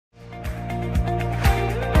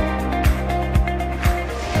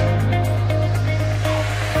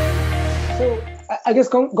I guess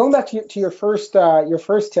going back to your first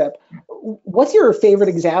tip, what's your favorite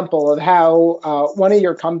example of how one of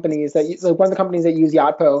your companies like one of the companies that use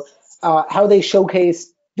Yotpo, how they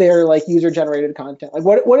showcase their like user generated content? Like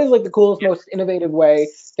what is like the coolest, most innovative way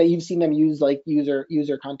that you've seen them use like user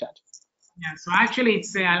content? Yeah, so actually,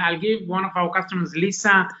 it's I'll give one of our customers,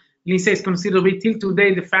 Lisa. Lisa is considered till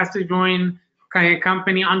today the fastest growing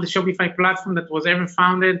company on the Shopify platform that was ever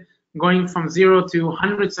founded, going from zero to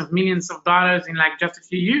hundreds of millions of dollars in like just a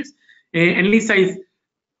few years. And Lisa is,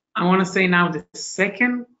 I want to say now, the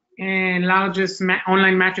second largest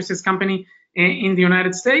online mattresses company in the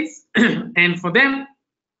United States. And for them,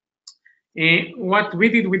 what we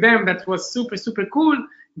did with them that was super, super cool,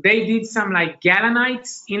 they did some like gala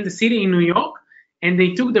nights in the city in New York, and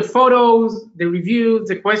they took the photos, the reviews,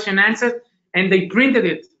 the question answers, and they printed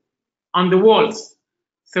it on the walls.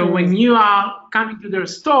 So when you are coming to their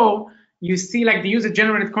store, you see like the user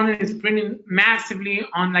generated content is printing massively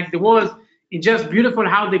on like the walls. It's just beautiful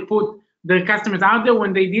how they put their customers out there.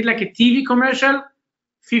 When they did like a TV commercial,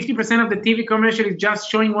 50% of the TV commercial is just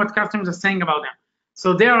showing what customers are saying about them.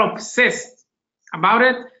 So they are obsessed about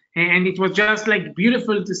it, and it was just like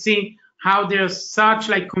beautiful to see how they're such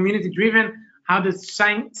like community driven, how they're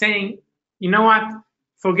saying, you know what,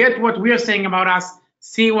 forget what we're saying about us,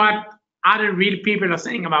 see what other real people are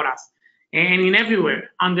saying about us. And in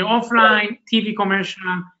everywhere, on the offline, TV commercial,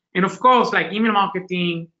 and of course like email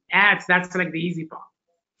marketing, ads, that's like the easy part.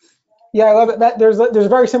 Yeah, I love it. There's a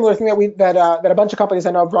very similar thing that a bunch of companies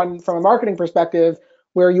I know have run from a marketing perspective,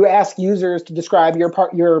 where you ask users to describe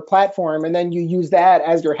your platform, and then you use that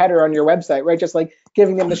as your header on your website, right? Just like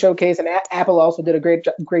giving them the showcase. And Apple also did a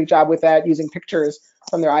great job with that, using pictures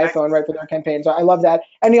from their iPhone, right, for their campaign. So I love that.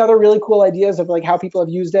 Any other really cool ideas of like how people have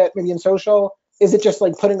used it, maybe in social? Is it just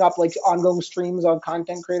like putting up like ongoing streams of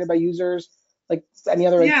content created by users? Like any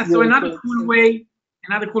other? Yeah. Like, So really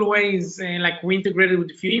another cool way is like we integrated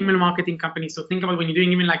with a few email marketing companies. So think about when you're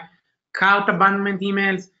doing even like cart abandonment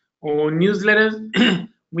emails or newsletters,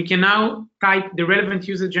 we can now type the relevant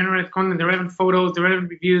user-generated content, the relevant photos, the relevant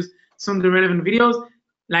reviews, some of the relevant videos.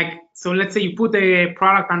 Like, so let's say you put a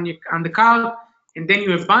product on the cart, and then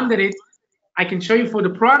you abandon it. I can show you for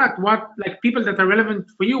the product what like people that are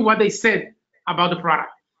relevant for you, what they said about the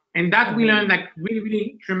product, and that we learned like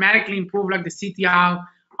really dramatically improve like the CTR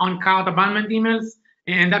on cart abandonment emails,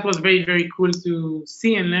 and that was very cool to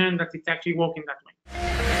see and learn that it's actually working that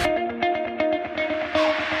way.